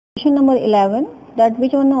Question number 11, that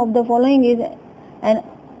which one of the following is an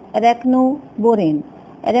arachnoborane?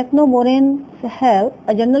 Arachnoboranes have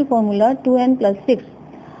a general formula 2n plus 6,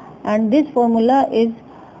 and this formula is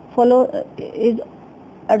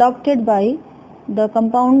adopted by the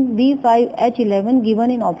compound B5H11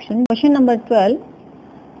 given in option. Question number 12,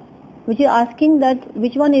 which is asking that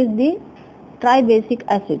which one is the tribasic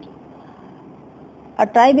acid. A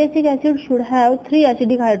tribasic acid should have 3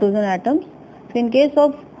 acidic hydrogen atoms. So in case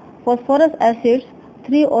of phosphorus acids,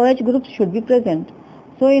 3 OH groups should be present.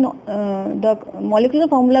 So in the molecular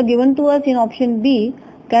formula given to us in option B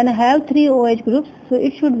can have 3 OH groups, so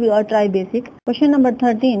it should be a tribasic. Question number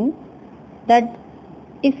 13, that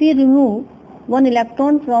if we remove one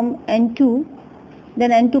electron from N2,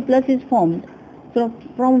 then N2 plus is formed. So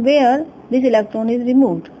from where this electron is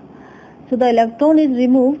removed? So the electron is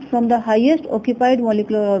removed from the highest occupied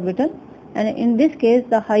molecular orbital, and in this case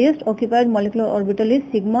the highest occupied molecular orbital is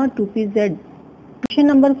sigma 2pz. Question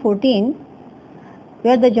number 14,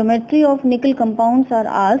 where the geometry of nickel compounds are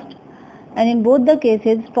asked, and in both the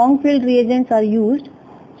cases strong field reagents are used,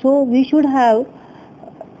 so we should have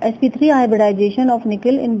sp3 hybridization of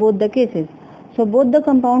nickel in both the cases. So both the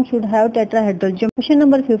compounds should have tetrahedral geometry. Question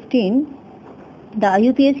number 15, the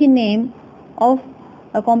IUPAC name of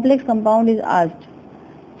a complex compound is asked.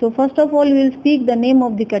 So first of all we will speak the name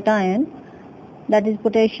of the cation, that is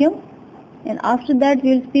potassium, and after that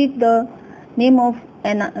we will speak the name of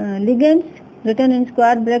ligands written in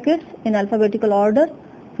square brackets in alphabetical order.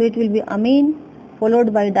 So it will be amine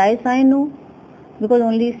followed by dicyano, because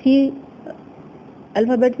only C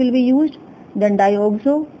alphabet will be used, then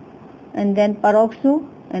dioxo, and then peroxo,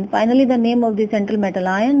 and finally the name of the central metal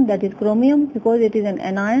ion, that is chromium, because it is an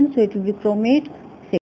anion, so it will be chromate